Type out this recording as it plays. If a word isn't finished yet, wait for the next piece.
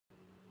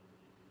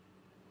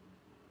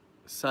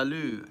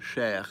Salut,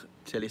 chers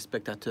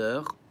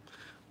téléspectateurs.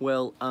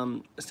 Well,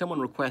 someone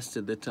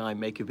requested that I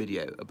make a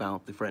video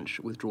about the French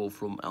withdrawal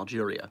from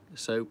Algeria,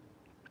 so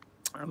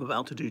I'm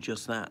about to do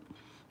just that.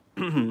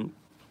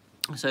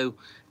 So,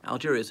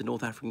 Algeria is a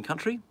North African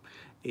country.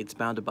 It's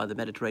bounded by the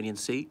Mediterranean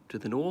Sea to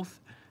the north,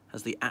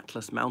 has the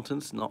Atlas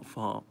Mountains not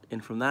far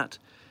in from that.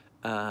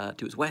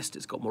 To its west,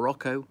 it's got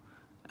Morocco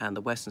and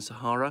the Western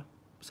Sahara.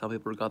 Some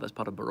people regard that as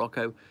part of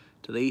Morocco.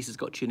 To the east, it's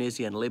got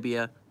Tunisia and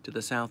Libya. To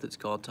the south, it's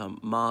got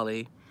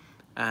Mali.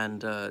 And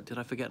did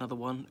I forget another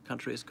one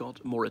country it's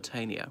got?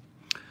 Mauritania.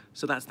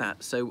 So that's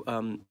that. So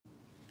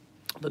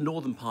the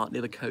northern part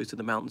near the coast of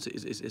the mountains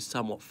is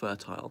somewhat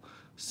fertile.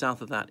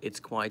 South of that, it's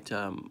quite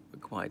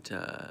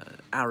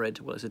arid.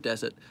 Well, it's a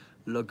desert,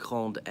 Le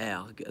Grand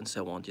Ergue, and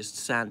so on. Just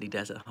sandy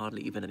desert,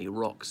 hardly even any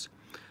rocks.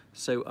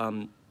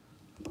 So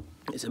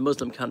it's a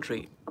Muslim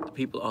country. The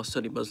people are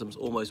Sunni Muslims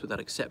almost without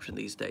exception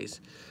these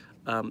days.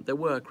 There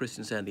were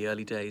Christians there in the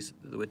early days.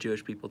 There were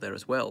Jewish people there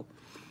as well.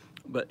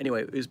 But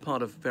anyway, it was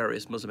part of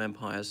various Muslim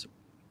empires.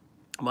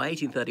 By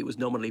 1830, it was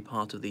nominally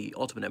part of the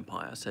Ottoman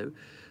Empire. So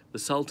the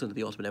Sultan of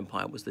the Ottoman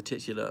Empire was the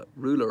titular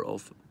ruler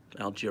of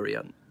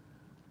Algeria.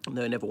 And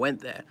though he never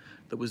went there,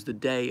 there was the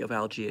Dey of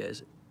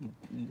Algiers.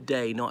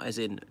 Day, not as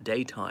in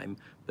daytime,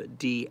 but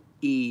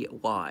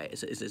D-E-Y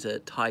is a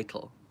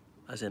title,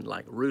 as in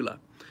like ruler.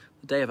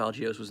 The Dey of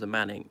Algiers was the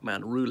man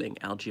ruling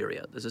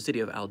Algeria. There's a city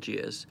of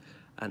Algiers,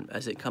 and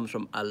as it comes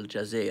from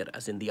Al-Jazeera,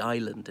 as in the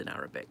island in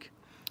Arabic,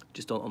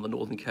 just on the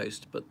northern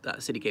coast, but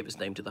that city gave its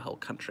name to the whole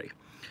country.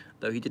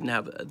 Though he didn't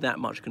have that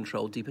much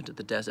control deep into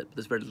the desert, but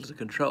there's very little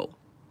control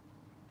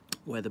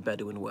where the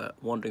Bedouin were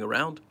wandering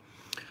around.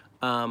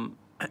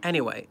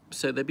 Anyway,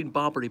 so there've been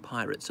Barbary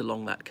pirates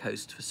along that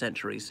coast for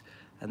centuries,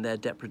 and their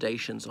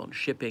depredations on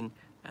shipping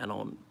and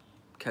on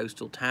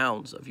coastal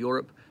towns of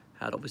Europe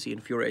had obviously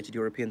infuriated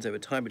Europeans over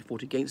time and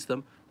fought against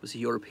them.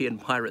 Obviously, European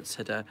pirates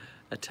had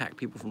attacked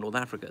people from North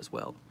Africa as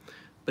well.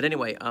 But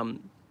anyway,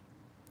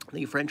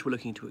 the French were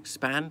looking to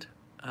expand.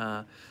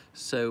 But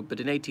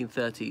in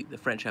 1830, the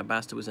French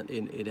ambassador was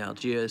in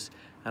Algiers,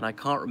 and I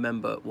can't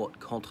remember what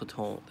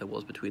contretemps there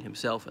was between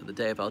himself and the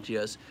Dey of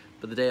Algiers,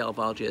 but the Dey of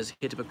Algiers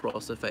hit him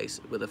across the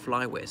face with a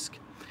fly whisk.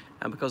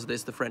 And because of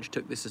this, the French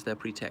took this as their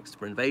pretext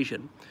for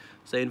invasion.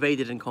 So they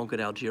invaded and conquered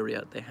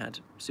Algeria. They had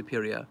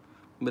superior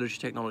military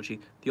technology.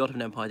 The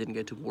Ottoman Empire didn't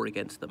go to war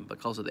against them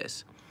because of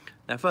this.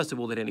 Now, first of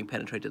all, they'd only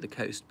penetrated the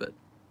coast, but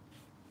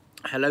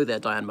hello there,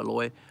 Diane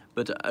Malloy.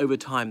 But over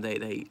time,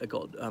 they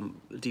got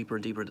deeper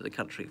and deeper into the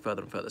country,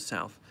 further and further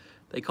south.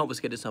 They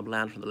confiscated some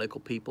land from the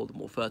local people, the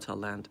more fertile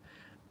land,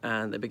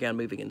 and they began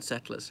moving in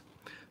settlers.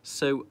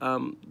 So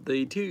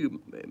the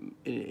two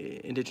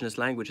indigenous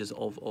languages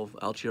of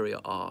Algeria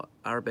are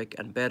Arabic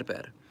and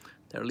Berber.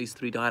 There are at least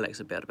 3 dialects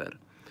of Berber.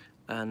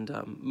 And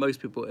most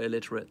people are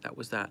illiterate. That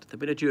was that.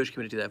 There'd been a Jewish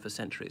community there for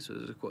centuries, so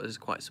it was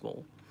quite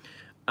small.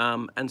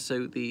 And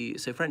so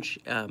French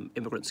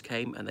immigrants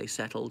came and they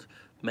settled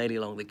mainly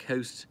along the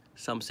coast,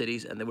 some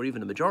cities, and there were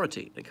even a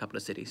majority in a couple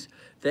of cities.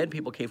 Then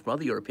people came from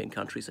other European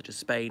countries such as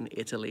Spain,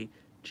 Italy,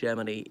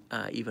 Germany,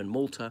 even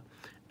Malta,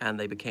 and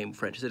they became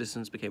French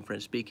citizens, became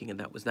French-speaking, and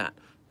that was that.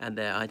 And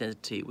their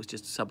identity was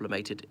just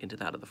sublimated into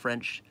that of the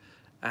French,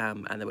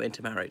 and they were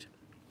intermarried.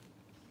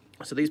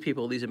 So these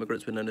people, these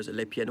immigrants, were known as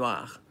les pieds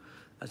noirs,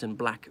 as in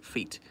black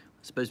feet.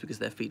 I suppose because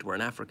their feet were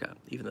in Africa,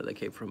 even though they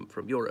came from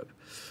Europe.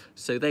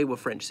 So they were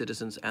French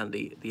citizens, and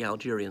the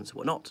Algerians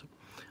were not.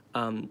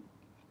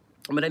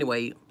 But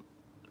anyway,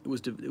 it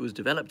was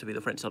developed to be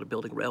the French started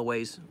building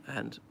railways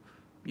and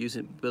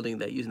using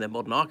their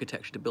modern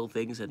architecture to build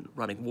things and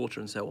running water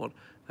and so on.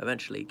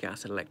 Eventually,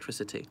 gas and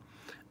electricity.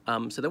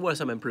 So there were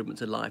some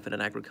improvements in life and in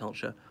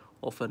agriculture.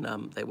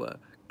 Often they were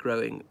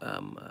growing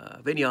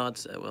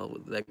vineyards,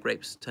 their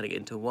grapes turning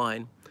into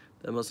wine.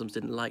 The Muslims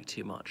didn't like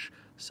too much.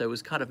 So it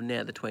was kind of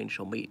near the twain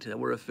shall meet. There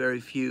were a very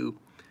few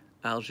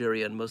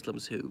Algerian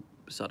Muslims who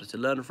started to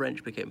learn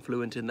French, became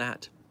fluent in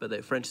that, but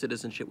their French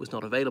citizenship was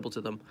not available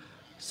to them.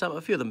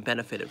 A few of them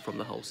benefited from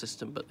the whole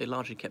system, but they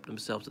largely kept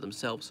themselves to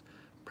themselves,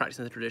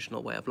 practicing the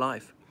traditional way of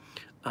life.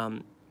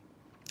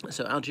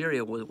 So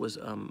Algeria was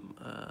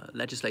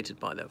legislated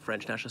by the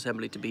French National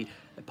Assembly to be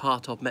a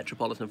part of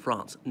metropolitan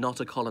France, not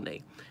a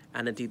colony.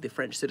 And indeed, the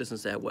French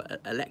citizens there were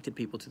elected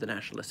people to the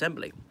National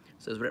Assembly,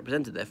 so it was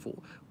represented therefore,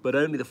 but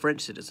only the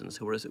French citizens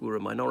who were a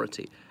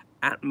minority.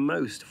 At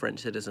most,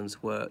 French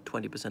citizens were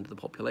 20% of the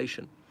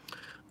population.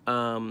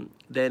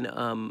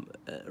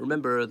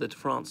 Remember that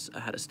France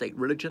had a state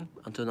religion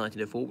until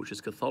 1904, which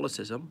was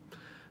Catholicism.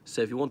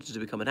 So if you wanted to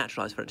become a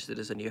naturalized French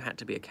citizen, you had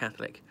to be a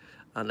Catholic,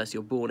 unless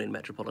you're born in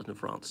metropolitan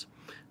France.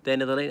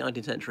 Then in the late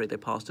 19th century, they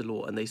passed a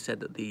law, and they said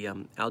that the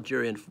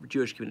Algerian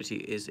Jewish community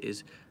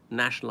is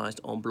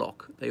nationalized en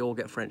bloc. They all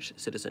get French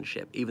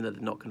citizenship, even though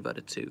they're not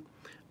converted to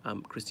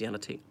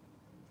Christianity.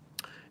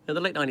 In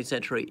the late 19th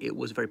century, it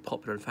was a very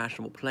popular and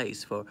fashionable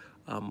place for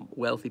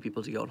wealthy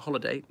people to go on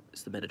holiday.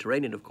 It's the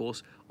Mediterranean, of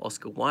course.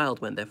 Oscar Wilde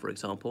went there, for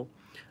example,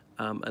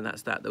 and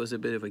that's that. There was a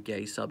bit of a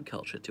gay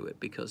subculture to it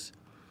because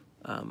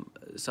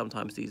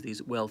sometimes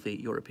these wealthy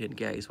European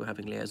gays were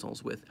having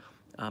liaisons with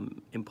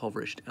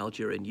impoverished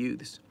Algerian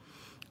youths.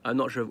 I'm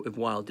not sure if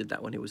Wilde did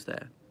that when he was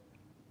there.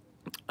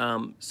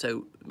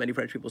 So many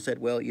French people said,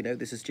 well, you know,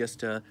 this is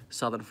just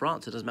southern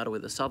France. It doesn't matter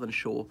whether the southern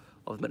shore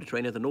of the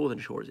Mediterranean or the northern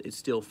shore, it's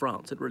still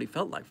France. It really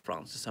felt like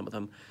France to some of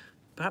them.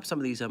 Perhaps some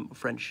of these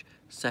French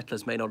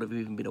settlers may not have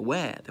even been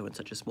aware they were in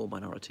such a small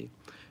minority.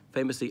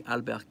 Famously,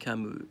 Albert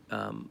Camus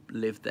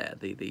lived there,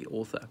 the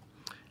author,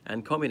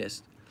 and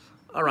communist.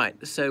 All right,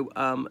 so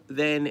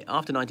then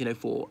after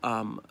 1904,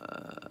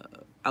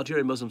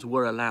 Algerian Muslims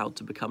were allowed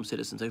to become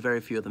citizens, though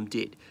very few of them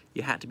did.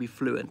 You had to be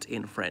fluent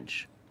in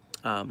French,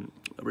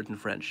 written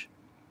French,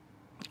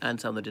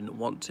 and some that didn't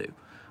want to.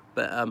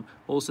 But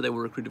also they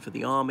were recruited for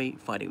the army,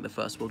 fighting the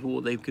First World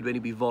War. They could only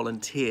be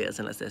volunteers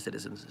unless they're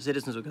citizens.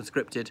 Citizens were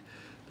conscripted.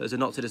 Those who are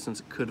not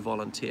citizens could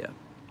volunteer,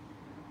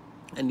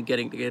 and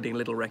getting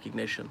little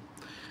recognition.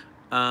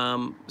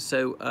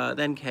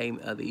 Then came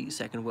the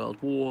Second World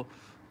War.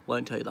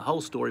 Won't tell you the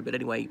whole story, but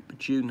anyway,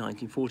 June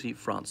 1940,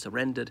 France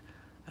surrendered,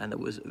 and there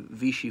was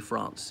Vichy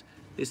France.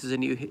 This is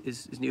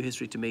new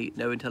history to me.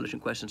 No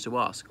intelligent questions to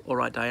ask. All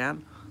right,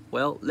 Diane.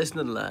 Well, listen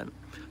and learn.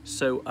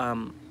 So,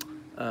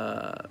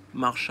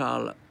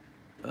 Marshal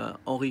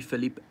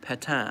Henri-Philippe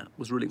Pétain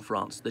was ruling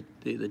France,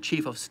 the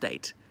chief of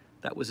state.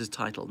 That was his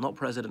title, not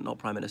president, not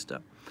prime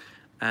minister.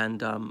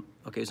 And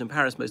okay, he was in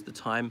Paris most of the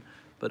time,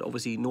 but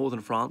obviously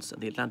northern France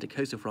and the Atlantic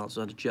coast of France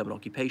was under German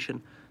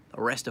occupation.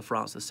 The rest of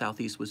France, the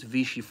southeast, was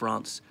Vichy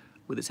France,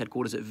 with its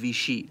headquarters at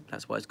Vichy.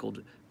 That's why it's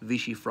called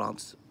Vichy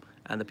France.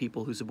 And the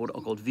people who support it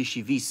are called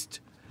Vichyvistes.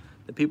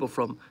 The people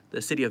from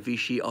the city of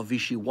Vichy are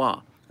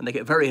Vichyrois, and they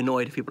get very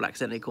annoyed if people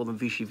accidentally call them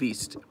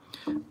Vichyvistes.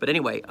 But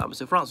anyway,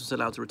 so France was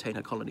allowed to retain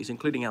her colonies,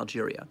 including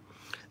Algeria.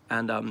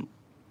 And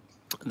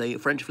the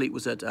French fleet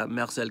was at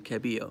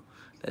Mers-el-Kébir.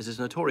 There's this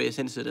notorious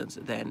incident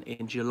then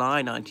in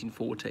July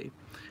 1940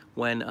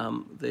 when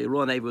the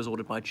Royal Navy was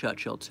ordered by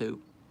Churchill to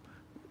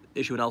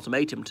issue an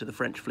ultimatum to the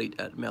French fleet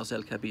at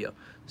Mers-el-Kébir,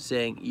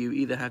 saying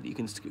we're going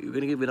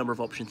to give you a number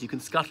of options. You can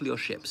scuttle your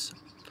ships,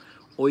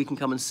 or you can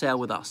come and sail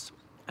with us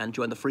and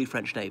join the Free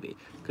French Navy,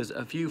 because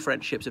a few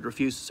French ships had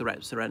refused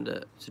to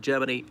surrender to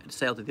Germany and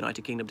sailed to the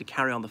United Kingdom to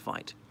carry on the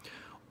fight.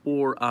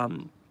 Or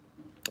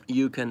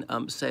you can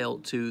sail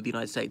to the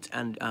United States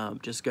and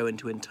just go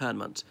into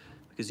internment,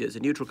 because as a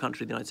neutral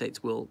country, the United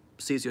States will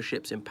seize your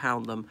ships,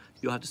 impound them.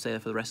 You'll have to stay there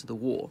for the rest of the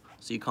war,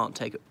 so you can't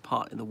take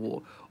part in the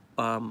war.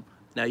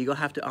 Now, you'll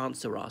have to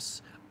answer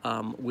us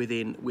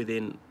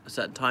within a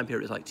certain time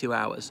period, like 2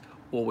 hours,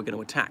 or we're going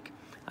to attack.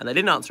 And they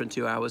didn't answer in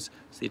 2 hours,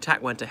 so the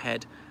attack went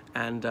ahead,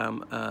 and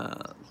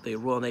the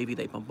Royal Navy,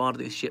 they bombarded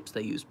these ships,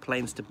 they used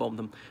planes to bomb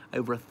them.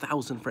 Over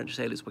 1,000 French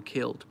sailors were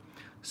killed,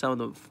 some of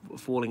them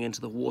falling into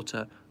the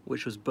water,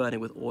 which was burning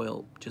with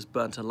oil, just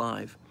burnt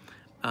alive,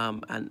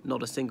 and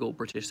not a single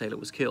British sailor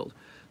was killed.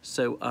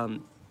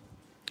 So,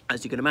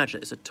 as you can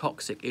imagine, it's a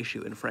toxic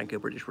issue in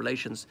Franco-British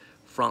relations.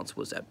 France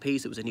was at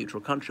peace, it was a neutral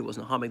country,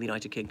 wasn't harming the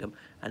United Kingdom,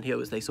 and here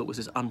they saw was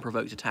this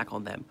unprovoked attack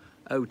on them.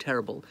 Oh,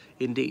 terrible,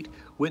 indeed.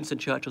 Winston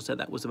Churchill said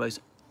that was the most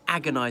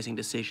agonizing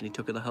decision he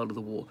took in the whole of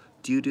the war.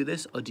 Do you do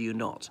this or do you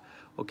not?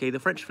 Okay, the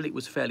French fleet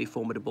was fairly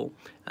formidable,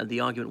 and the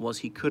argument was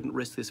he couldn't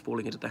risk this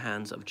falling into the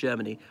hands of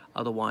Germany,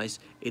 otherwise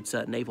its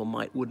naval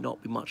might would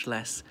not be much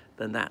less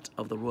than that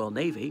of the Royal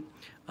Navy.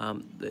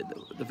 The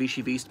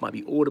Vichyvistes might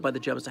be ordered by the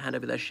Germans to hand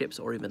over their ships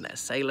or even their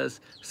sailors.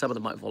 Some of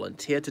them might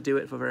volunteer to do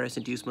it for various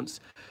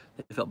inducements.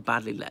 They felt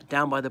badly let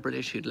down by the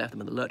British, who'd left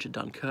them in the lurch at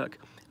Dunkirk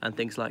and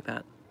things like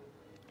that.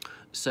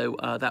 So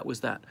that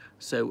was that.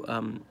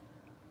 So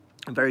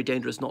very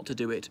dangerous not to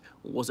do it.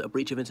 Was it a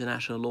breach of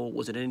international law?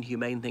 Was it an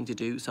inhumane thing to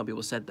do? Some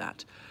people said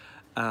that.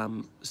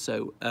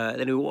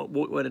 Then he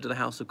went into the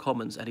House of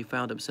Commons, and he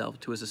found himself,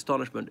 to his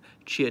astonishment,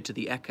 cheered to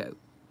the echo.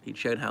 He'd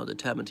shown how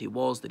determined he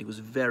was, that he was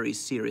very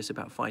serious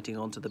about fighting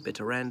on to the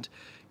bitter end.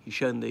 He'd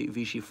shown the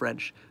Vichy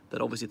French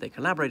that obviously if they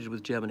collaborated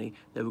with Germany,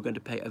 they were going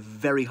to pay a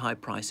very high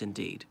price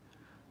indeed,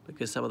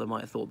 because some of them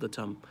might have thought that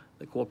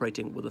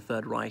cooperating with the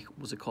Third Reich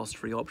was a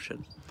cost-free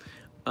option.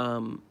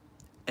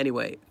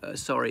 Anyway,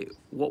 sorry,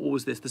 what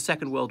was this? The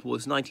Second World War,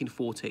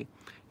 1940,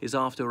 is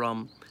after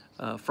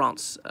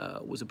France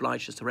was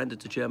obliged to surrender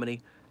to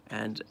Germany,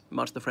 and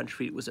much of the French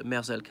fleet was at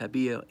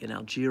Mers-el-Kébir in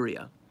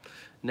Algeria.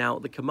 Now,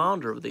 the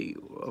commander of the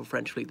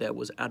French fleet there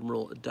was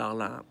Admiral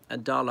Darlan,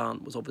 and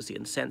Darlan was obviously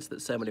incensed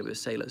that so many of his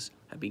sailors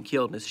had been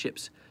killed and his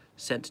ships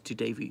sent to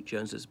Davy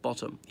Jones's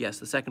bottom. Yes,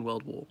 the Second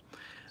World War.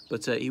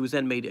 But he was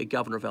then made a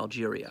governor of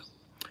Algeria.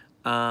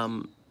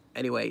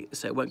 Anyway,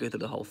 so I won't go through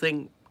the whole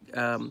thing,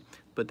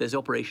 but there's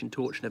Operation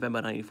Torch, November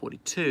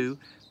 1942,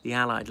 the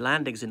Allied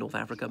landings in North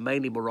Africa,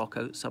 mainly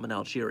Morocco, some in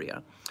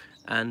Algeria.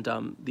 And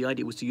the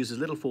idea was to use as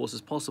little force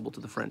as possible to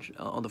the French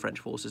on the French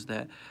forces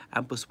there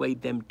and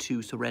persuade them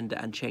to surrender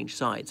and change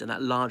sides, and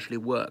that largely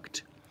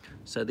worked.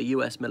 So the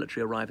US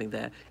military arriving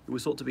there, it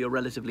was thought to be a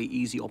relatively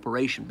easy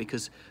operation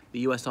because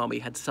the US Army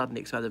had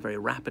suddenly expanded very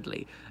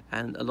rapidly,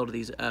 and a lot of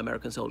these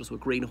American soldiers were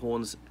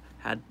greenhorns,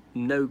 had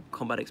no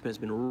combat experience,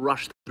 been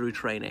rushed through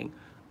training,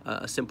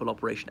 a simple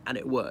operation, and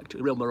it worked.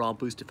 A real morale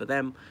booster for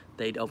them.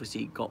 They'd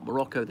obviously got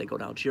Morocco, they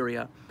got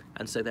Algeria,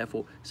 and so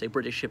therefore, say,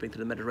 British shipping through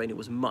the Mediterranean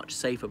was much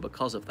safer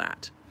because of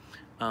that.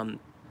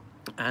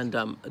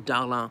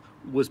 Darlan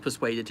was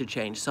persuaded to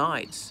change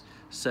sides.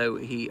 So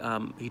he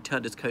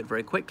turned his coat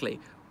very quickly.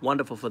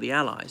 Wonderful for the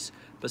Allies.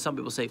 But some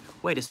people say,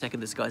 wait a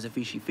second, this guy's a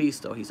Vichy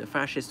feast, or he's a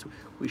fascist,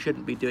 we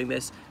shouldn't be doing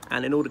this.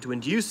 And in order to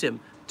induce him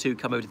to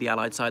come over to the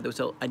Allied side, they would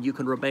say, and you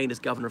can remain as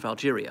governor of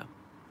Algeria.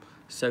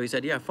 So he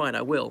said, yeah, fine,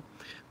 I will.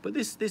 But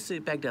this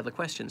begged other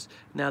questions.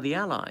 Now, the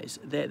Allies,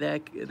 their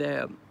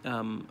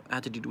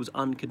attitude was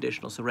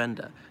unconditional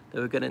surrender. They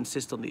were going to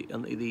insist on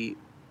the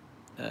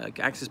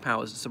Axis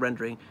powers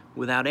surrendering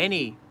without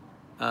any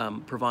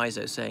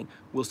proviso, saying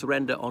we'll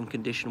surrender on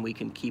condition we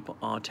can keep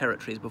our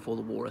territories before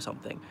the war or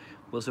something.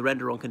 We'll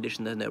surrender on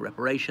condition there's no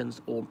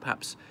reparations, or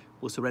perhaps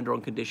we'll surrender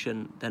on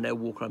condition there are no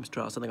war crimes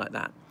trials, something like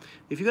that.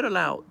 If you're going to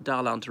allow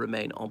Darlan to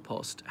remain en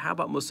poste, how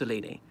about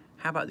Mussolini?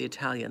 How about the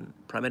Italian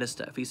Prime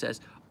Minister? If he says,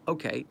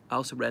 okay,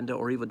 I'll surrender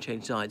or even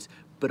change sides,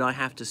 but I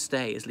have to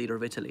stay as leader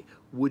of Italy,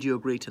 would you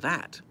agree to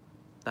that?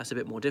 That's a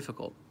bit more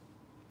difficult.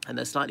 And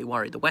they're slightly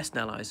worried. The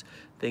Western allies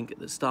think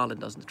that Stalin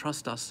doesn't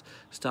trust us.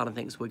 Stalin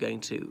thinks we're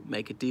going to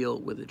make a deal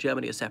with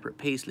Germany, a separate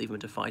peace, leave him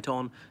to fight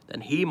on. Then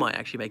he might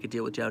actually make a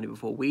deal with Germany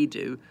before we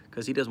do,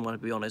 because he doesn't want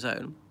to be on his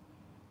own.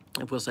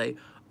 And we'll say,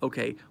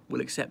 okay,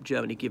 we'll accept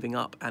Germany giving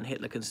up and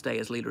Hitler can stay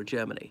as leader of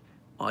Germany.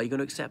 Are you going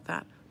to accept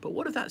that? But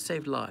what if that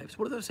saved lives?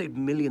 What if that saved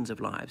millions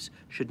of lives?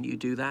 Shouldn't you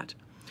do that?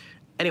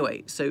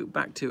 Anyway, so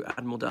back to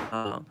Admiral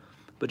Darlan.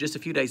 But just a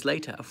few days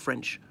later, a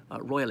French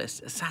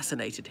royalist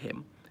assassinated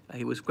him.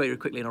 He was very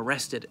quickly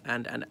arrested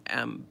and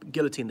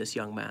guillotined this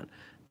young man.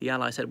 The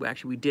Allies said, well,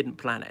 actually, we didn't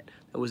plan it.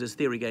 There was this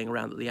theory going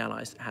around that the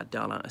Allies had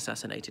Darlan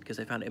assassinated because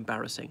they found it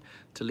embarrassing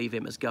to leave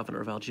him as governor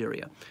of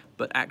Algeria.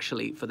 But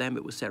actually, for them,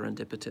 it was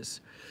serendipitous.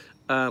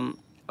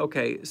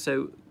 Okay,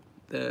 so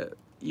the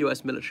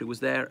US military was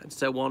there and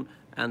so on,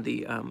 and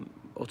the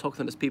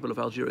autochthonous people of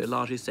Algeria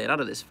largely stayed out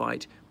of this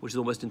fight, which is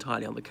almost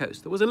entirely on the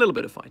coast. There was a little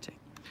bit of fighting.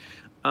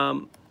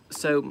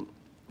 So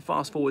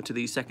fast forward to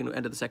the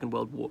end of the Second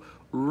World War,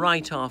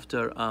 right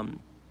after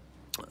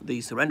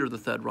the surrender of the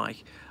Third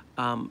Reich,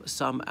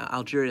 some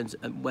Algerians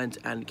went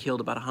and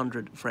killed about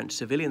 100 French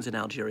civilians in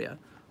Algeria.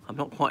 I'm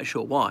not quite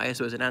sure why,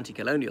 so it was an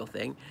anti-colonial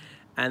thing.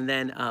 And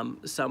then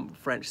some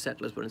French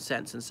settlers were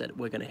incensed and said,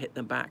 we're going to hit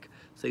them back.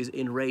 So these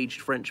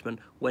enraged Frenchmen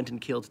went and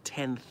killed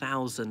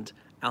 10,000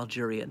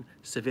 Algerian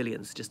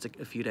civilians just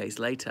a few days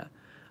later.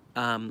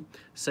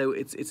 So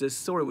it's a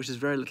story which is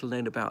very little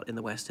known about in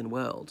the Western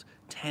world.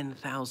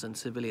 10,000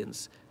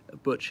 civilians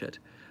butchered.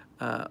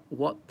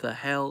 What the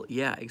hell?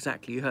 Yeah,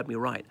 exactly, you heard me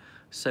right.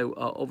 So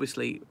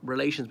obviously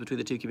relations between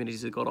the two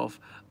communities have got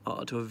off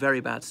to a very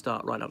bad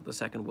start right after the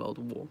Second World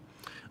War.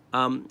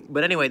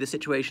 But anyway, the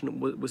situation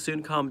was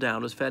soon calmed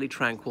down, was fairly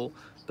tranquil,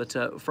 but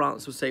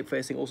France was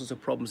facing all sorts of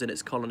problems in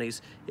its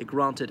colonies. It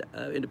granted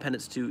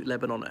independence to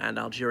Lebanon and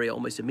Algeria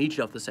almost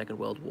immediately after the Second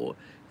World War.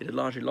 It had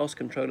largely lost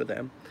control of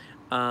them.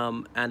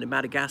 And in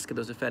Madagascar,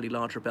 there was a fairly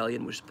large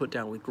rebellion, which was put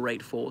down with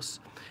great force.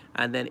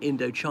 And then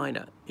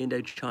Indochina.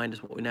 Indochina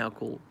is what we now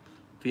call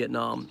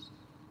Vietnam,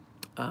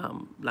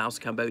 Laos,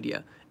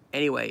 Cambodia.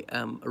 Anyway,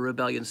 a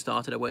rebellion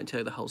started. I won't tell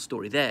you the whole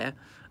story there.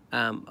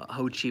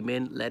 Ho Chi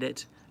Minh led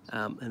it.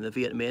 And the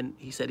Viet Minh,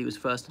 he said he was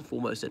first and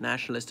foremost a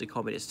nationalist, a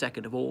communist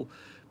second of all.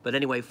 But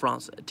anyway,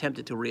 France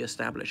attempted to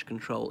re-establish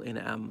control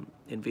in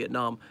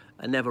Vietnam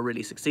and never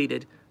really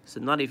succeeded. So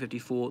in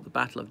 1954, the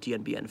Battle of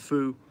Dien Bien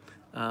Phu.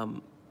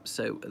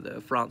 So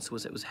France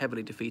was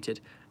heavily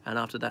defeated. And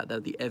after that, though,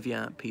 the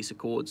Evian peace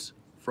accords,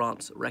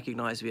 France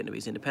recognized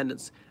Vietnamese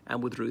independence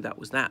and withdrew. That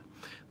was that.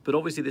 But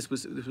obviously this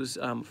was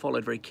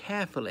followed very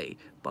carefully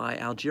by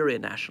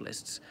Algerian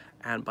nationalists.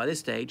 And by this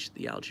stage,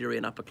 the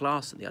Algerian upper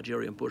class and the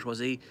Algerian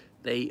bourgeoisie,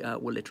 they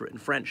were literate in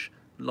French.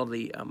 A lot of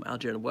the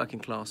Algerian working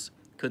class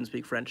couldn't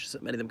speak French. So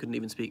many of them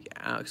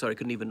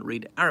couldn't even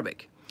read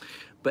Arabic.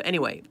 But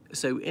anyway,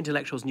 so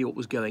intellectuals knew what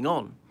was going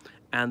on.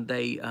 And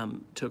they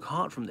took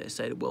heart from this,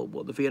 said, well,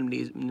 what the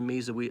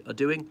Vietnamese are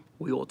doing,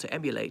 we ought to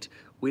emulate.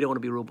 We don't want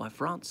to be ruled by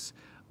France.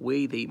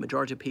 We, the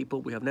majority of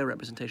people, we have no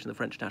representation in the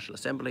French National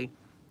Assembly.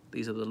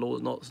 These are the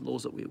laws, not the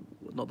laws that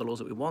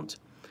we want.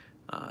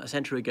 A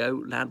century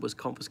ago, land was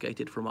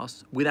confiscated from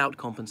us without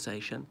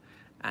compensation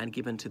and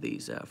given to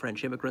these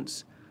French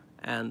immigrants.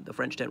 And the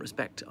French don't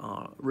respect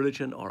our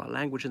religion or our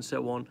language and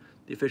so on.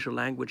 The official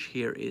language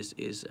here is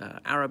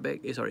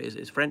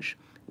French,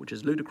 which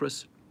is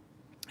ludicrous.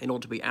 In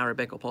order to be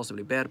Arabic or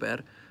possibly Berber,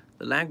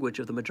 the language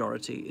of the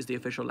majority is the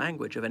official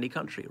language of any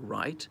country,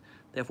 right?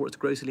 Therefore, it's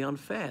grossly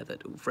unfair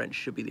that French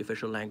should be the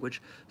official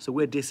language. So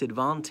we're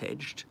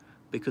disadvantaged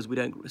because we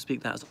don't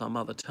speak that as our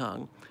mother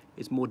tongue.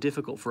 It's more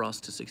difficult for us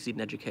to succeed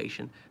in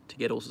education, to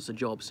get all sorts of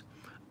jobs.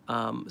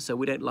 So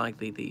we don't like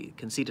the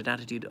conceited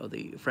attitude of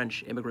the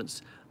French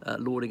immigrants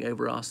lording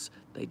over us.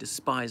 They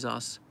despise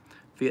us.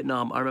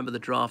 Vietnam, I remember the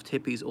draft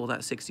hippies, all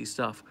that 60s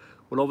stuff,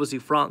 Well, obviously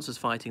France was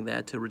fighting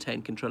there to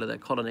retain control of their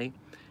colony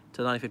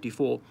to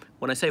 1954.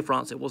 When I say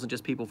France, it wasn't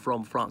just people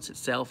from France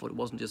itself, or it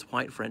wasn't just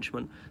white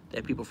Frenchmen.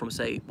 They're people from,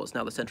 say, what's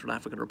now the Central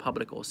African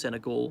Republic or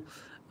Senegal,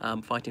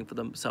 fighting for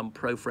them, some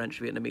pro-French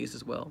Vietnamese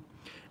as well.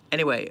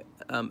 Anyway,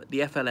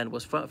 the FLN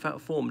was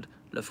formed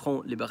le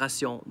Front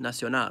Libération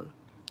Nationale,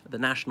 the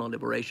National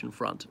Liberation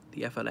Front,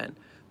 the FLN.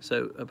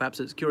 So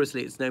perhaps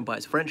curiously, it's known by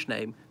its French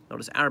name, not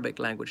its Arabic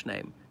language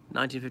name.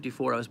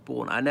 1954, I was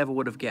born. I never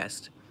would have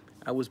guessed.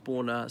 I was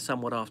born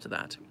somewhat after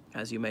that,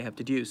 as you may have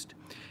deduced.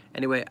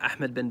 Anyway,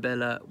 Ahmed Ben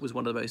Bella was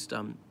one of the most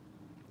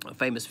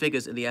famous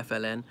figures in the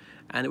FLN,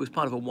 and it was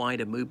part of a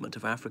wider movement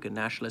of African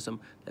nationalism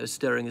that was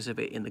stirring as of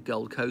it in the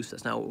Gold Coast.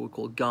 That's now what we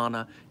call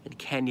Ghana. In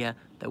Kenya,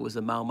 there was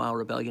the Mau Mau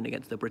rebellion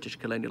against the British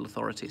colonial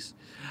authorities.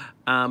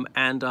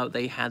 And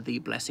they had the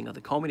blessing of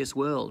the communist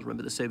world.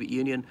 Remember, the Soviet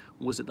Union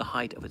was at the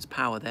height of its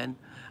power then.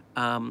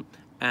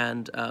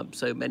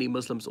 So many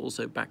Muslims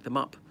also backed them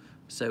up.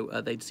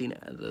 So they'd seen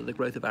the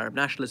growth of Arab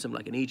nationalism,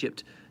 like in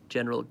Egypt.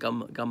 General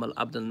Gamal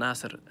Abdel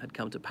Nasser had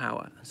come to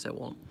power, and so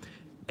on.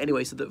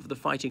 Anyway, so the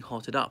fighting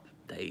hotted up.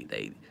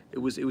 It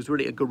was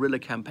really a guerrilla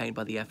campaign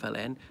by the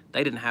FLN.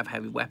 They didn't have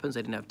heavy weapons.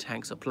 They didn't have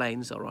tanks or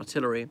planes or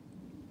artillery.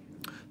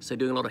 So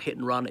doing a lot of hit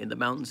and run in the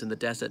mountains, in the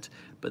desert,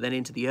 but then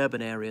into the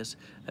urban areas.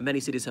 And many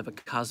cities have a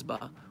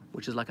kasbah,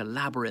 which is like a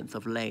labyrinth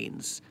of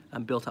lanes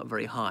and built up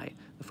very high.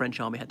 The French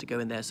army had to go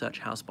in there, search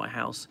house by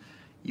house,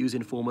 use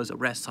informers,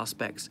 arrest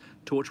suspects.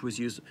 Torture was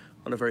used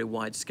on a very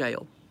wide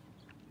scale.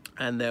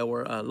 And there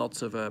were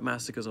lots of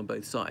massacres on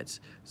both sides.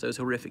 So it's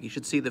horrific. You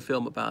should see the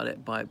film about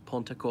it by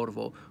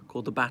Pontecorvo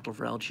called The Battle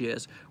for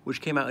Algiers,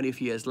 which came out only a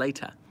few years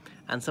later.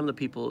 And some of the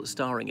people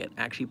starring it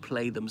actually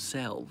play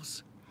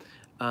themselves.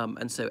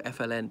 And so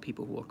FLN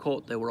people who were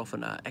caught, they were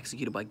often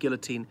executed by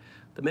guillotine.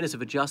 The Minister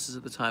for Justice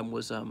at the time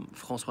was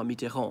François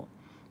Mitterrand,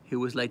 who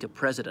was later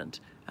president.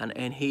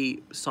 And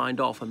he signed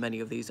off on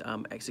many of these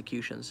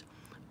executions.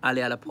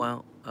 Ali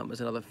Alapointe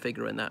was another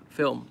figure in that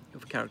film, a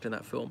character in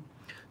that film.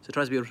 So it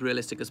tries to be as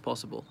realistic as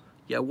possible.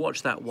 Yeah,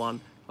 watch that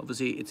one.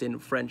 Obviously, it's in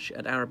French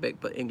and Arabic,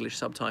 but English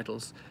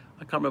subtitles.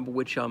 I can't remember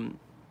which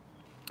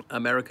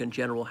American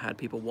general had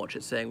people watch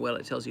it saying, well,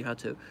 it tells you how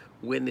to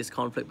win this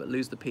conflict but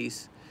lose the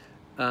peace.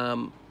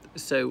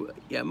 So,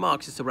 yeah,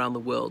 Marxists around the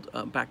world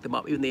backed them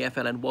up. Even the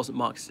FLN wasn't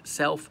Marxist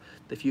itself.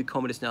 The few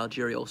communists in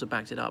Algeria also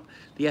backed it up.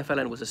 The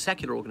FLN was a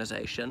secular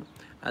organization,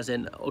 as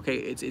in, okay,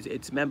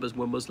 its members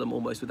were Muslim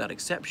almost without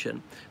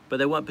exception, but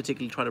they weren't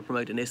particularly trying to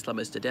promote an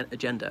Islamist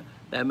agenda.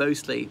 They're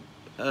mostly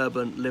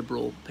urban,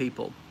 liberal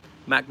people.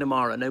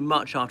 McNamara, no,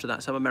 much after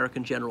that, some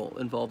American general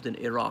involved in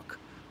Iraq.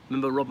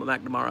 Remember Robert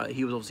McNamara?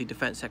 He was obviously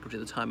defense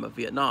secretary at the time of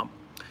Vietnam.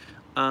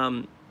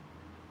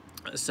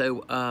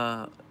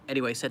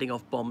 Anyway, setting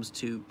off bombs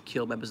to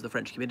kill members of the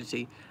French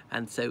community.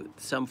 And so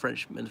some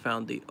Frenchmen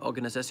found the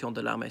Organisation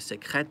de l'Armée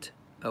Secrète,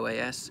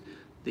 OAS,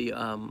 the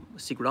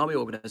secret army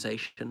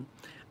organization,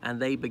 and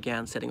they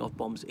began setting off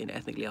bombs in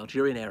ethnically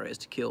Algerian areas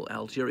to kill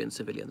Algerian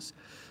civilians.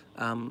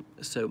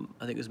 So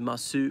I think it was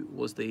Massu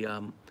was the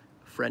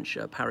French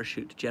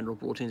parachute general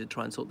brought in to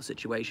try and sort the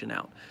situation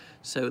out.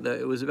 So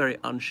it was a very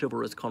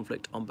unchivalrous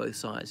conflict on both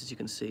sides, as you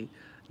can see.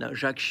 Now,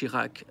 Jacques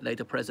Chirac,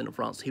 later president of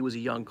France, he was a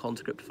young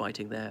conscript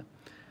fighting there.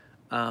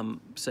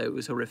 So it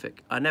was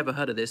horrific. I never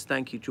heard of this.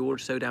 Thank you,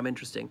 George. So damn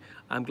interesting.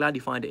 I'm glad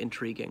you find it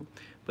intriguing.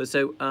 But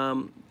so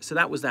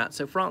that was that.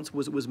 So France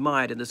was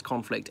mired in this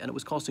conflict, and it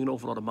was costing an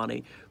awful lot of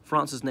money.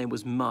 France's name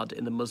was mud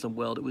in the Muslim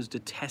world. It was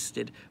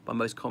detested by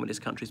most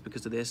communist countries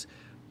because of this.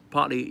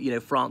 Partly, you know,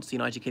 France, the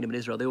United Kingdom, and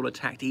Israel, they all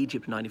attacked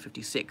Egypt in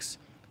 1956,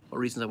 for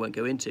reasons I won't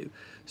go into.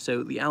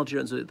 So the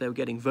Algerians, they were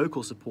getting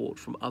vocal support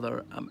from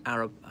other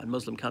Arab and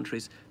Muslim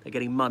countries. They're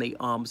getting money,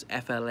 arms,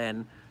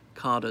 FLN,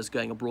 cadres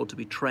going abroad to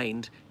be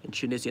trained in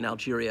Tunisia and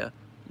Algeria,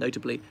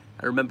 notably.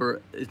 And remember,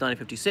 it's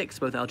 1956,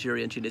 both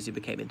Algeria and Tunisia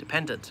became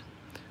independent.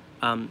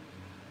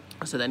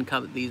 So then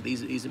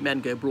these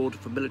men go abroad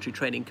for military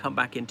training, come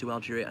back into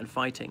Algeria and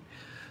fighting.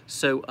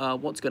 So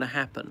what's going to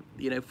happen?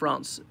 You know,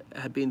 France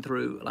had been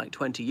through like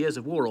 20 years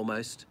of war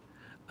almost.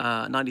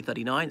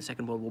 1939, the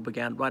Second World War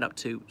began, right up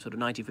to sort of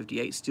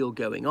 1958, still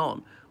going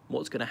on.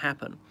 What's going to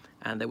happen?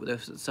 And they were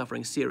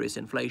suffering serious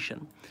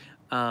inflation.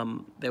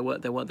 They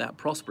weren't that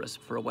prosperous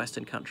for a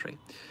Western country.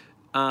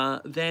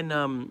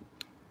 Then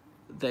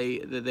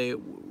there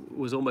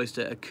was almost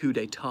a coup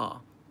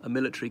d'etat, a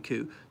military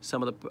coup.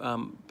 Some of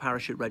the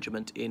parachute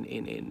regiment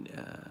in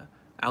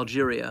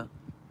Algeria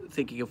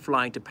thinking of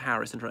flying to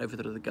Paris and trying to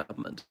overthrow the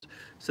government.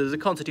 So there's a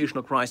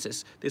constitutional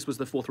crisis. This was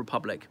the Fourth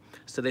Republic.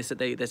 So they said,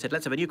 let's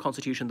have a new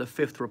constitution, the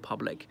Fifth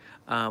Republic.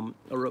 We're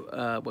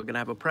going to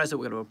have a president,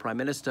 we're going to have a prime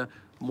minister,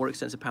 more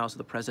extensive powers of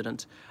the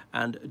president.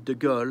 And de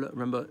Gaulle,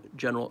 remember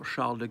General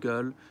Charles de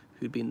Gaulle,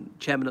 who'd been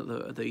chairman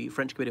of the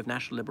French Committee of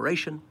National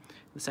Liberation in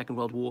the Second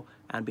World War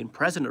and been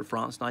president of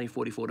France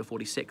 1944 to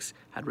 46,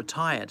 had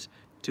retired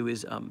to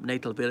his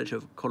natal village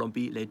of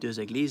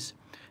Colombey-les-Deux-Églises,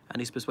 and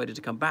he's persuaded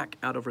to come back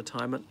out of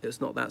retirement. It's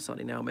not that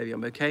sunny now, maybe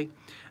I'm okay,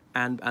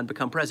 and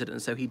become president.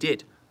 And so he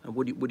did And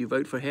would you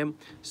vote for him?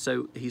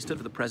 So he stood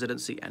for the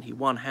presidency and he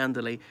won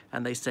handily.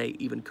 And they say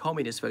even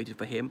communists voted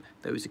for him,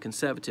 though he's a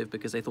conservative,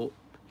 because they thought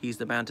he's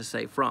the man to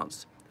save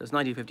France. It was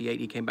 1958,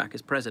 he came back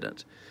as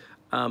president.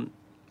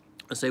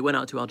 So he went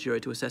out to Algeria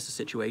to assess the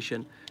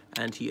situation,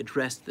 and he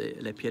addressed the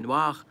Les Pieds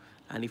Noirs,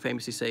 and he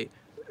famously said,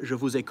 "Je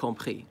vous ai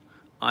compris,"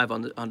 I've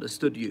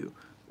understood you,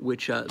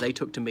 which they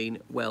took to mean,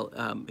 well,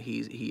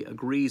 he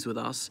agrees with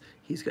us,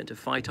 he's going to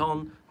fight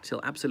on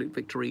till absolute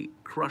victory,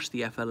 crush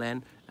the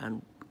FLN,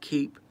 and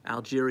keep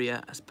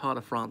Algeria as part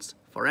of France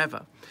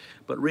forever.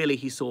 But really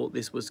he saw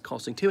this was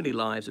costing too many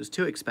lives, it was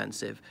too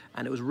expensive,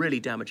 and it was really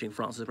damaging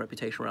France's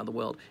reputation around the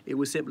world. It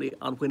was simply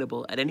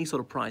unwinnable at any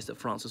sort of price that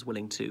France was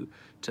willing to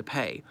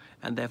pay,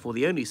 and therefore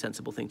the only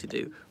sensible thing to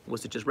do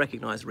was to just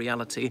recognize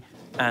reality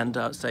and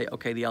say,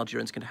 okay, the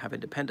Algerians can have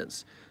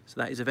independence. So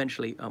that is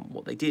eventually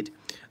what they did.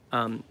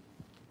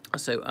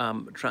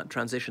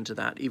 Transition to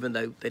that, even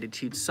though they'd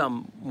achieved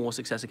some more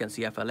success against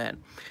the FLN.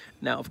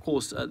 Now, of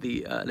course,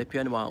 the Les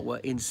Pieds Noirs were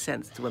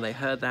incensed when they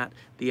heard that.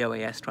 The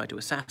OAS tried to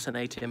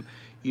assassinate him.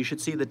 You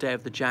should see The Day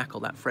of the Jackal,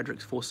 that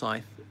Frederick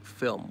Forsyth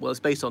film. Well, it's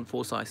based on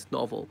Forsyth's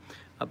novel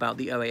about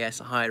the OAS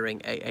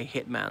hiring a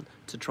hitman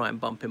to try and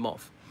bump him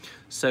off.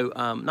 So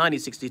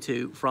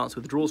 1962, France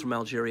withdraws from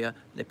Algeria.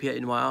 Les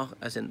Pieds Noirs,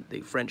 as in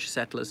the French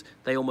settlers,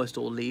 they almost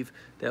all leave.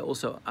 They're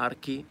also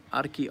Arki.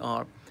 Arki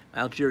are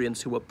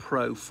Algerians who were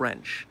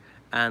pro-French,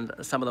 and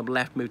some of them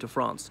left, moved to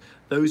France.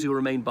 Those who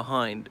remained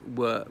behind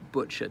were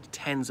butchered.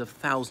 Tens of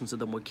thousands of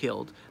them were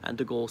killed, and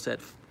de Gaulle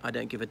said, I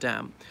don't give a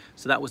damn.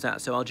 So that was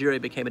that. So Algeria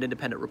became an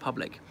independent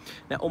republic.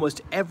 Now,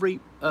 almost every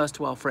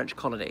erstwhile French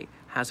colony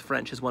has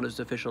French as one of its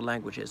official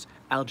languages.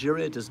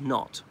 Algeria does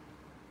not.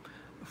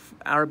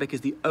 Arabic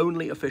is the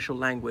only official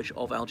language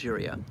of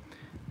Algeria.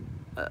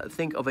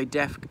 Think of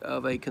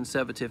a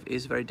conservative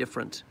is very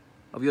different.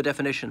 Of your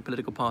definition,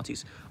 political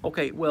parties.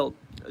 Okay, well,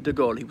 de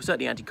Gaulle, he was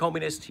certainly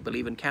anti-communist, he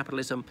believed in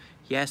capitalism.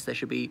 Yes, there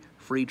should be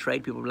free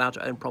trade, people were allowed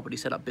to own property,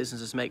 set up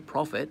businesses, make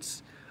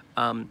profits.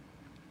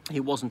 He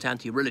wasn't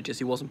anti-religious,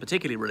 he wasn't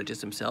particularly religious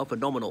himself, a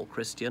nominal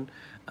Christian.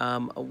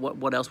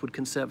 What else would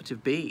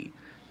conservative be?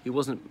 He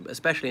wasn't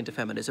especially into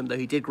feminism, though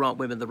he did grant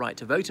women the right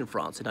to vote in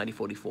France in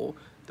 1944,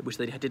 which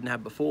they didn't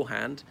have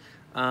beforehand.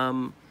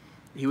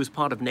 He was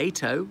part of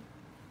NATO.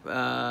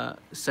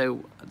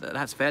 So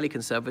that's fairly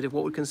conservative.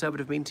 What would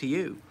conservative mean to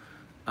you?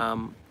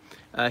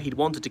 He'd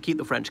wanted to keep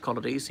the French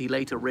colonies. He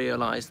later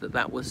realized that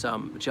that was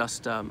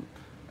just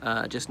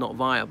not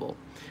viable.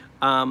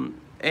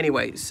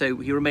 Anyway, so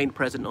he remained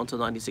president until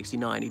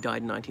 1969. He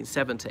died in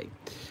 1970.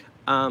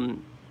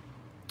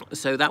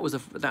 So that was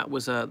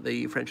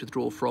the French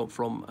withdrawal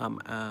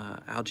from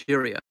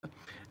Algeria.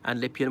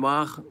 And Les Pieds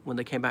Noirs, when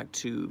they came back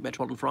to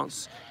metropolitan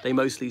France, they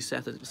mostly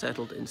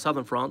settled in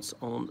southern France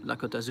on La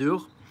Côte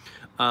d'Azur,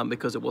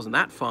 because it wasn't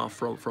that far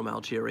from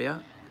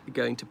Algeria,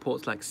 going to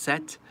ports like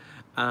Sète.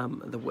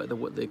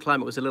 The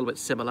climate was a little bit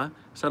similar.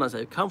 Sometimes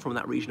they'd come from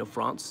that region of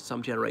France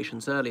some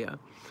generations earlier,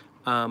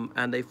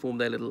 and they formed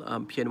their little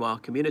Pieds Noirs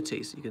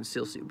communities. You can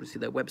still see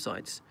their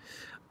websites,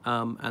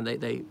 and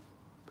they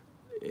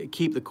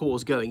keep the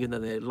cause going even though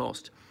they had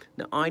lost.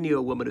 Now, I knew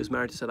a woman who was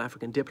married to a South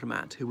African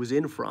diplomat who was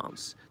in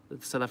France,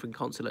 the South African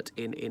consulate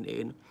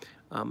in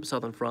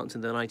southern France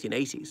in the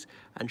 1980s,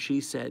 and she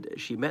said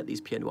she met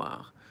these Pieds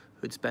Noirs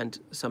who'd spent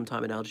some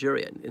time in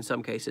Algeria, in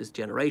some cases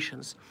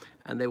generations,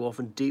 and they were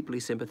often deeply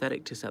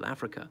sympathetic to South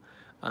Africa,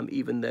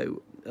 even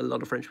though a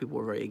lot of French people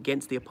were very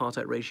against the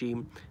apartheid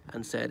regime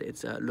and said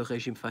it's le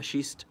régime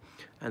fasciste,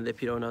 and the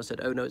Pieds Noirs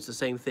said, oh no, it's the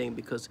same thing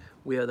because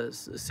we are the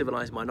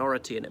civilized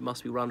minority and it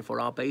must be run for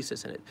our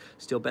basis and it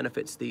still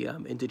benefits the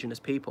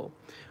indigenous people.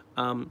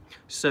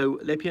 So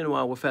les Pieds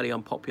Noirs were fairly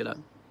unpopular.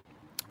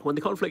 When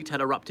the conflict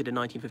had erupted in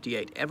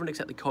 1958, everyone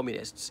except the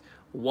communists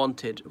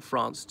wanted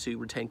France to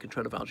retain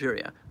control of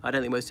Algeria. I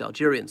don't think most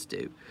Algerians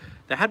do.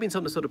 There had been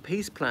some sort of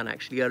peace plan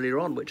actually earlier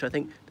on, which I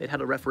think they'd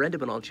had a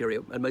referendum in Algeria,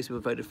 and most people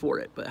voted for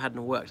it, but it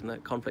hadn't worked, and the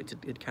conflict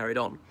had carried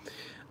on.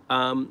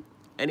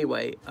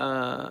 Anyway,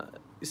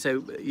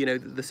 so, you know,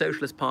 the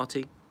Socialist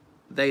Party,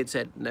 they had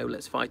said, no,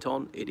 let's fight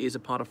on. It is a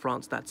part of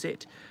France, that's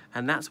it.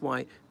 And that's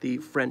why the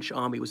French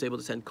army was able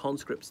to send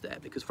conscripts there,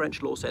 because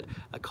French law said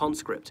a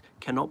conscript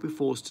cannot be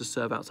forced to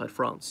serve outside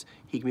France.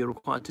 He can be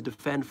required to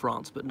defend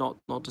France, but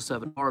not to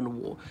serve in foreign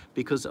war,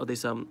 because of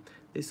this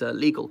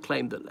legal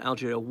claim that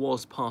Algeria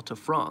was part of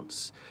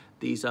France.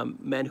 These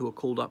men who were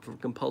called up for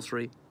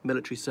compulsory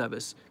military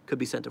service could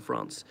be sent to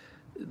France.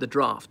 The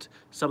draft,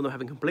 some of them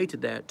having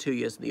completed their 2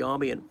 years in the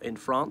army in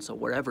France or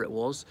wherever it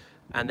was,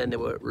 and then they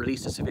were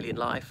released to civilian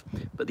life.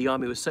 But the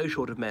army was so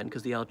short of men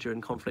because the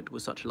Algerian conflict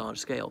was such a large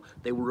scale,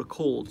 they were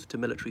recalled to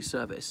military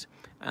service,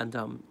 and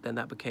then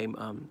that became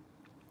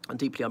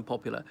deeply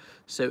unpopular.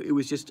 So it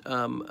was just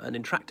an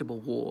intractable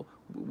war,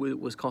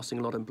 was costing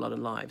a lot in blood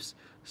and lives.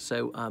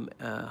 So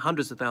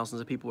hundreds of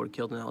thousands of people were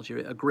killed in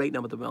Algeria, a great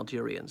number of them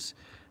Algerians.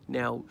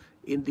 Now,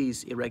 in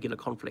these irregular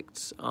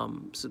conflicts,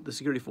 so the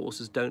security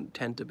forces don't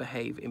tend to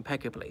behave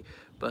impeccably,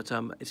 but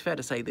it's fair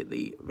to say that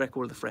the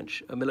record of the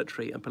French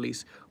military and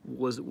police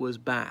was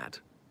bad.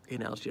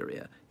 in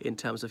Algeria in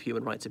terms of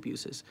human rights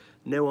abuses.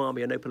 No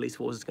army or no police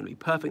force is going to be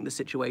perfect in this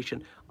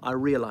situation. I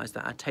realise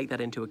that. I take that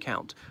into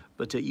account.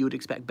 But you would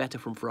expect better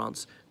from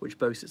France, which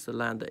boasts it's the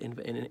land that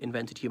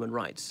invented human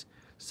rights.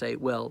 Say,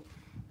 well,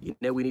 you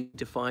know, we need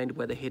to find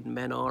where the hidden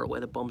men are or where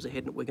the bombs are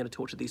hidden. We're going to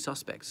torture these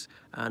suspects,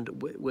 and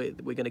we're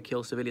going to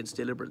kill civilians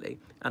deliberately.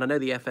 And I know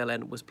the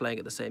FLN was playing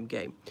at the same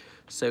game.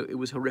 So it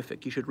was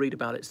horrific. You should read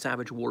about it,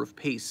 Savage War of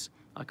Peace.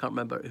 I can't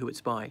remember who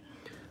it's by.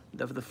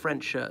 The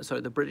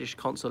the British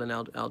consul in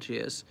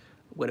Algiers,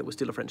 when it was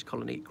still a French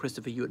colony,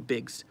 Christopher Hewitt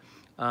Biggs,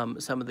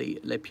 some of the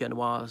Les Pieds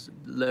Noirs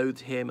loathed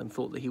him and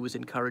thought that he was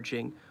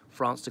encouraging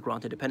France to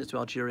grant independence to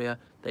Algeria.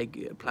 They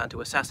planned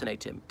to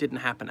assassinate him. Didn't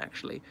happen,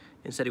 actually.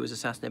 Instead, he was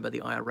assassinated by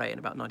the IRA in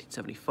about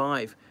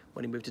 1975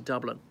 when he moved to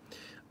Dublin.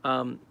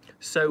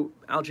 So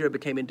Algeria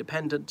became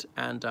independent,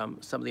 and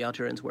some of the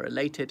Algerians were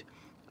elated.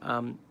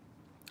 And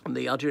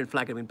the Algerian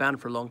flag had been banned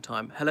for a long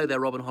time. Hello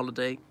there, Robin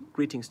Holiday.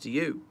 Greetings to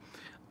you.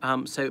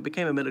 So it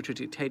became a military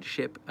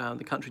dictatorship.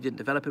 The country didn't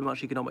develop it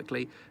much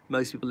economically.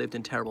 Most people lived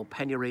in terrible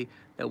penury.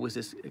 There was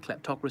this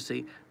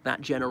kleptocracy.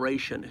 That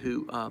generation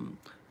who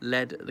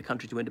led the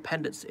country to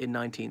independence in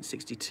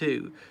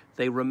 1962,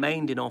 they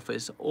remained in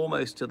office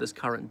almost to this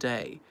current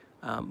day.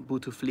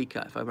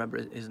 Bouteflika, if I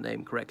remember his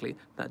name correctly,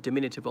 that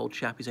diminutive old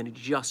chap who's only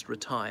just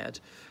retired.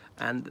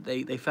 And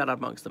they fell out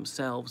amongst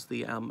themselves,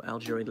 the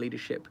Algerian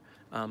leadership.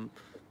 Some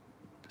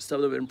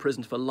of them were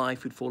imprisoned for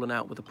life who'd fallen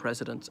out with the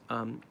president.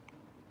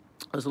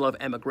 There's a lot of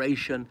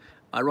emigration,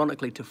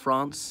 ironically, to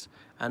France.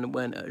 And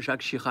when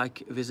Jacques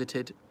Chirac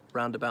visited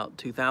around about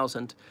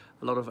 2000,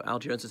 a lot of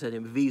Algerians said to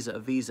him, visa,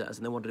 visas,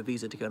 and they wanted a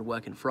visa to go and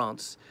work in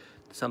France.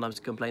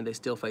 Sometimes complained they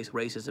still face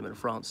racism in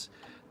France.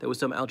 There were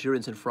some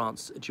Algerians in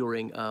France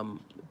during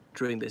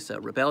this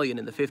rebellion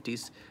in the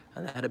 50s,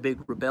 and they had a big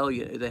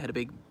rebellion. They had a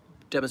big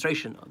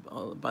demonstration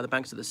by the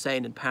banks of the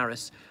Seine in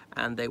Paris,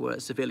 and they were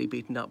severely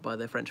beaten up by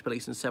the French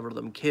police, and several of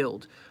them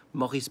killed.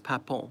 Maurice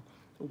Papon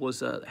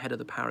was head of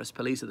the Paris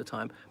police at the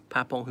time.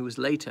 Papon, who was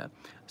later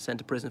sent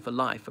to prison for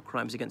life for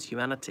crimes against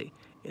humanity.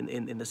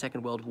 In the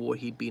Second World War,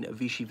 he'd been a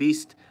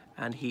Vichyviste,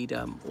 and he'd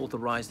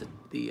authorized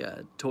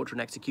the torture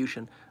and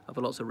execution of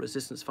lots of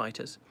resistance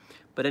fighters.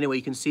 But anyway,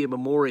 you can see a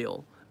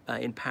memorial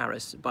in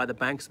Paris by the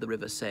banks of the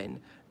River Seine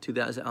to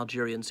those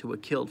Algerians who were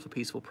killed for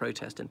peaceful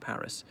protest in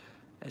Paris.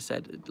 It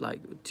said,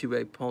 like,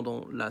 tués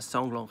pendant la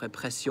sanglante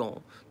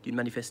répression d'une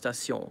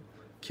manifestation,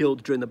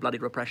 killed during the bloody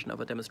repression of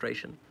a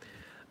demonstration.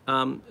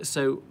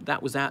 So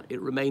that was that.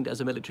 It remained as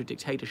a military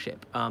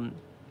dictatorship.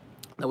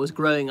 There was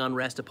growing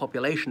unrest, a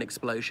population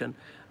explosion.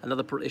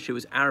 Another issue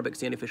was Arabic's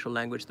the unofficial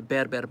language. The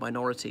Berber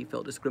minority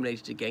felt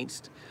discriminated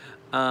against.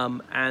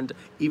 And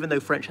even though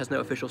French has no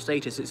official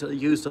status, it's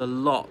used a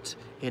lot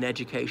in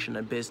education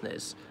and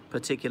business,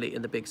 particularly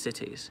in the big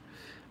cities.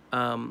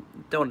 Don't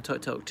want to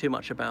talk too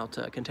much about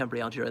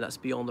contemporary Algeria. That's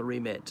beyond the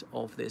remit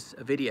of this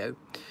video.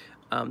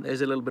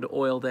 There's a little bit of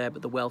oil there,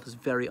 but the wealth is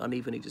very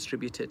unevenly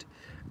distributed.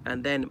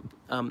 And then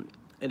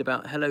in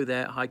about, hello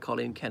there, hi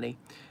Colin, Kenny.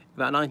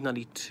 About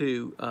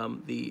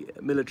 1992, the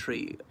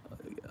military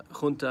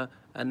junta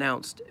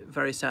announced,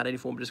 very sad, any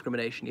form of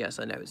discrimination. Yes,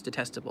 I know, it's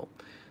detestable.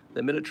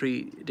 The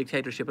military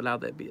dictatorship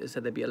allowed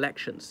said there'd be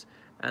elections,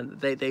 and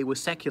they were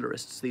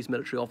secularists, these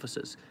military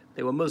officers.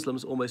 They were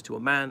Muslims almost to a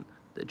man.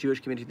 The Jewish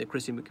community, the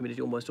Christian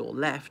community almost all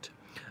left.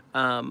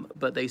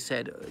 But they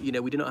said, you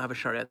know, we do not have a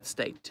Sharia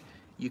state.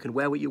 You can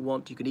wear what you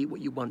want, you can eat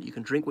what you want, you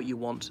can drink what you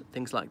want,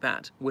 things like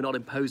that. We're not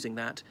imposing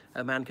that.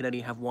 A man can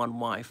only have one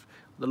wife.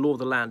 The law of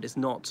the land is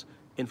not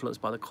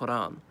influenced by the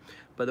Quran.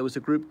 But there was a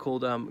group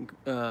called,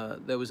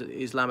 there was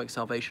Islamic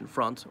Salvation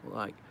Front,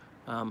 like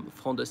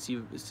Front de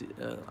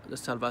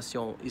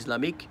Salvation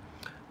Islamique,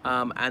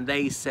 and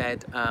they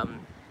said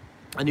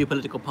a new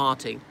political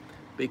party,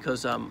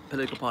 because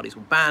political parties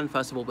were banned.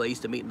 First of all, they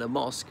used to meet in the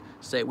mosque,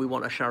 say we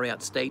want a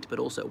Shariat state, but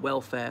also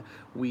welfare.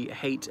 We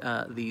hate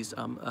these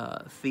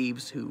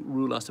thieves who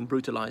rule us and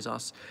brutalize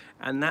us.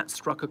 And that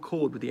struck a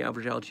chord with the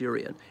average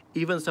Algerian.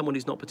 Even someone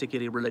who's not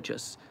particularly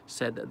religious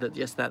said that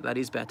yes, that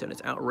is better, and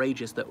it's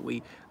outrageous that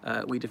we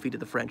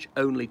defeated the French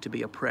only to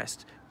be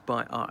oppressed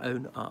by our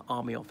own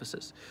army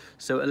officers.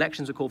 So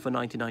elections were called for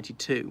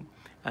 1992,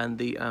 and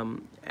the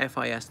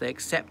FIS, they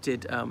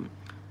accepted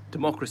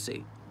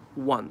democracy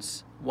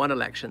once, one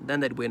election, then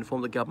they'd win,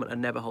 form the government, and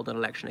never hold an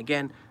election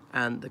again,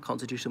 and the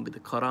constitution with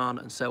the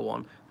Quran and so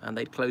on, and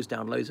they'd close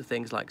down loads of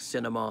things like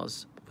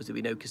cinemas, because there'd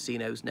be no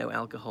casinos, no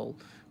alcohol,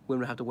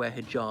 women would have to wear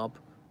hijab,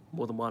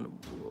 more than one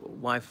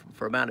wife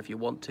for a man if you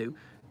want to,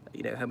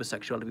 you know,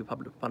 homosexuality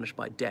would be punished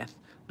by death,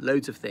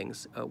 loads of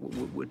things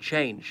would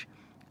change.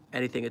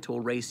 Anything at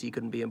all racy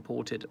couldn't be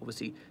imported,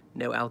 obviously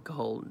no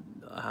alcohol,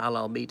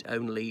 halal meat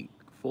only,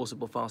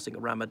 forcible fasting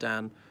at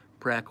Ramadan,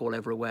 prayer call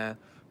everywhere,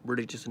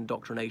 religious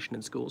indoctrination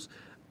in schools.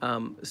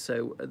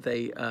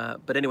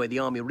 But anyway, the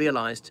army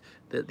realized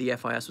that the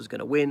FIS was going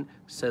to win,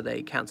 so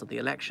they cancelled the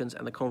elections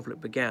and the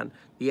conflict began.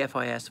 The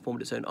FIS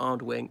formed its own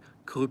armed wing,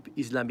 Groupe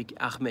Islamique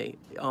Armé,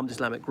 the Armed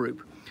Islamic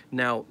Group.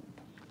 Now,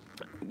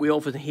 We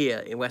often hear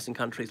in Western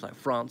countries like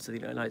France or the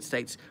United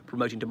States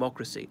promoting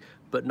democracy,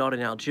 but not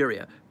in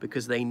Algeria,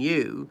 because they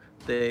knew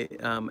the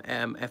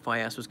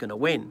FIS was going to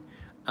win,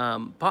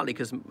 partly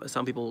because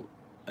some people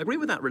agree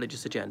with that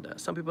religious agenda.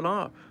 Some people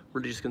are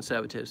religious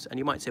conservatives, and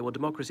you might say, well,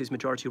 democracy is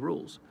majority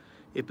rules.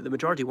 If the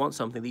majority wants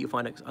something that you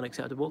find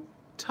unacceptable,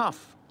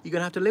 tough. You're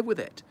going to have to live with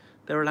it.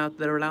 They're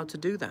allowed to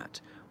do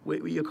that.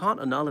 You can't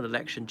annul an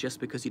election just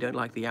because you don't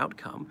like the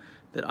outcome,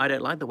 that I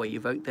don't like the way you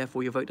vote,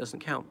 therefore your vote doesn't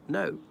count.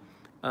 No.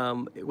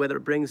 Whether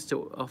it brings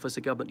to office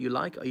a government you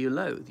like or you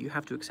loathe, you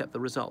have to accept the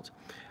result.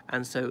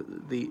 And so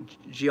the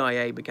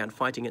GIA began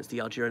fighting against the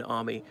Algerian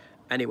army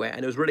anyway,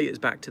 and it's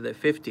back to the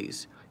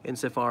 50s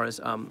insofar as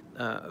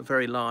a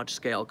very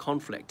large-scale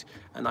conflict.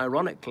 And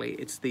ironically,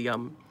 it's the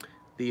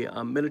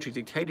military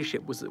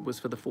dictatorship was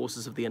for the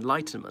forces of the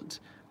Enlightenment.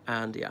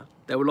 And yeah,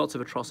 there were lots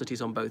of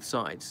atrocities on both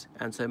sides.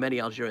 And so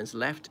many Algerians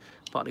left,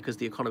 partly because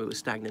the economy was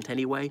stagnant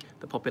anyway,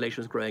 the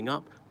population was growing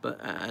up,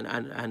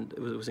 and it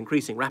was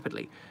increasing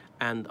rapidly.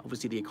 And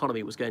obviously the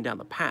economy was going down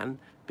the pan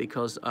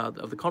because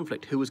of the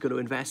conflict. Who was going to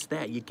invest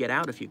there? You'd get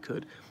out if you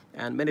could.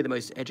 And many of the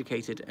most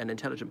educated and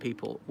intelligent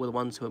people were the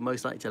ones who were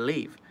most likely to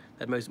leave.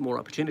 They had more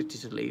opportunity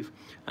to leave,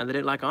 and they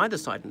didn't like either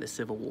side in this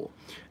civil war.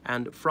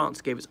 And France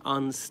gave its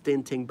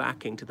unstinting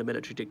backing to the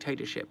military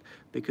dictatorship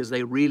because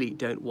they really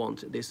don't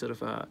want this sort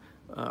of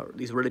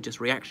these religious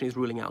reactionaries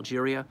ruling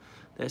Algeria.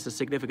 There's a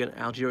significant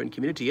Algerian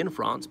community in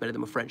France. Many of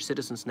them are French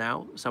citizens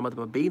now. Some of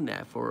them have been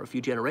there for a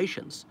few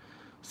generations.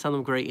 Some of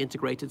them very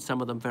integrated, some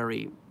of them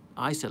very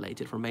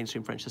isolated from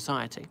mainstream French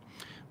society.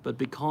 But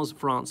because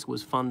France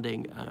was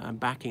funding and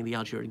backing the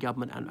Algerian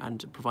government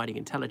and providing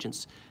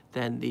intelligence,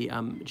 then the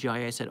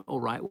GIA said, all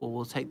right, well,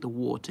 we'll take the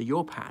war to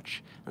your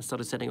patch, and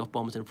started setting off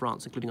bombs in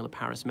France, including on the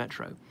Paris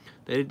metro.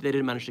 They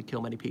didn't manage to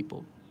kill many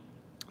people.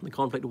 The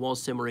conflict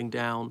was simmering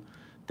down.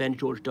 Then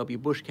George W.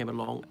 Bush came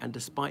along, and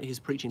despite his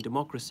preaching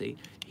democracy,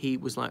 he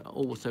was like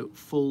also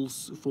full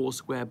four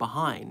square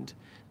behind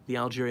the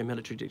Algerian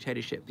military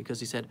dictatorship, because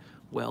he said,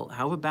 well,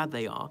 however bad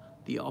they are,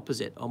 the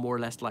opposite are more or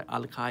less like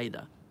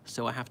Al-Qaeda,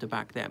 so I have to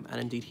back them.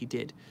 And indeed he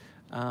did.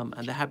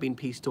 And there have been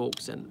peace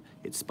talks, and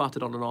it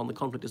sputtered on and on. The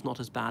conflict is not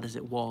as bad as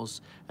it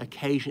was.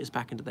 Occasionally it's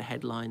back into the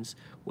headlines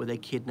where they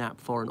kidnap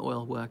foreign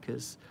oil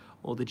workers,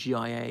 or the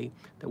GIA.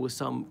 There were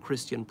some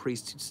Christian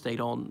priests who stayed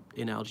on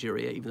in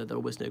Algeria, even though there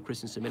was no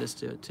Christians to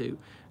minister to,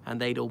 and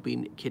they'd all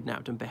been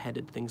kidnapped and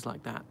beheaded, things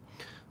like that.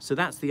 So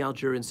that's the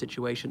Algerian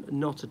situation,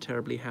 not a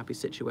terribly happy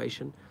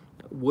situation.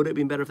 Would it have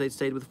been better if they'd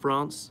stayed with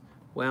France?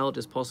 Well,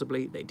 just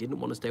possibly. They didn't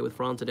want to stay with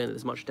France. I don't think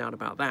there's much doubt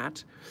about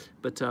that.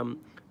 But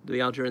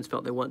the Algerians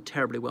felt they weren't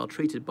terribly well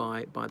treated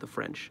by the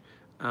French,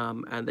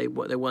 and they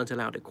weren't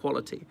allowed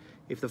equality.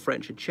 If the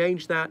French had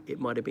changed that, it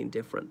might have been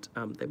different.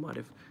 They might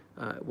have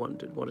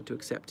wanted to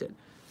accept it.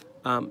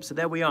 So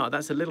there we are.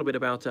 That's a little bit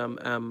about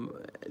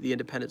the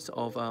independence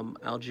of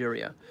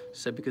Algeria.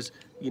 So because,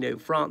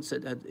 France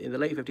had, in the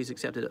late 50s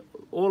accepted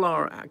all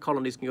our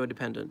colonies can go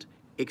independent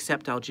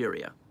except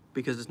Algeria,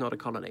 because it's not a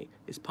colony.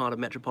 It's part of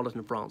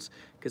metropolitan France,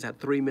 because it had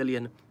 3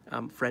 million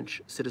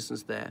French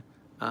citizens there.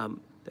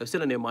 They were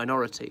still in a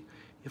minority.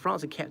 If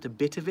France had kept a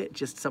bit of it,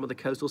 just some of the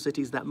coastal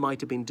cities, that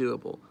might have been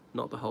doable,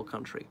 not the whole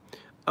country.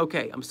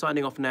 Okay, I'm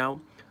signing off now.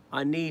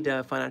 I need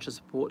financial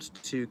support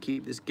to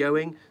keep this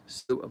going,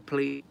 so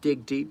please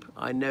dig deep.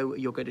 I know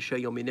you're going to show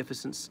your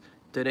munificence,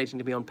 donating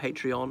to me on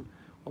Patreon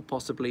or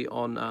possibly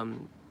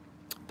on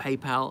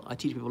PayPal. I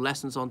teach people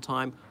lessons on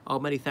time. Oh,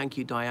 many thank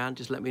you, Diane.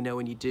 Just let me know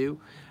when you do.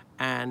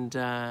 And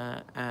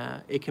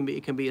it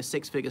can be a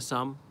six-figure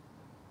sum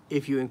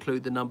if you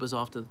include the numbers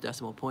after the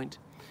decimal point.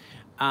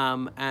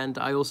 And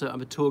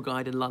I'm a tour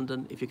guide in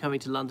London. If you're coming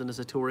to London as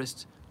a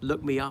tourist,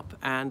 look me up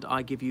and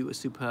I give you a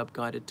superb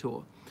guided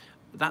tour.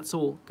 That's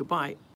all. Goodbye.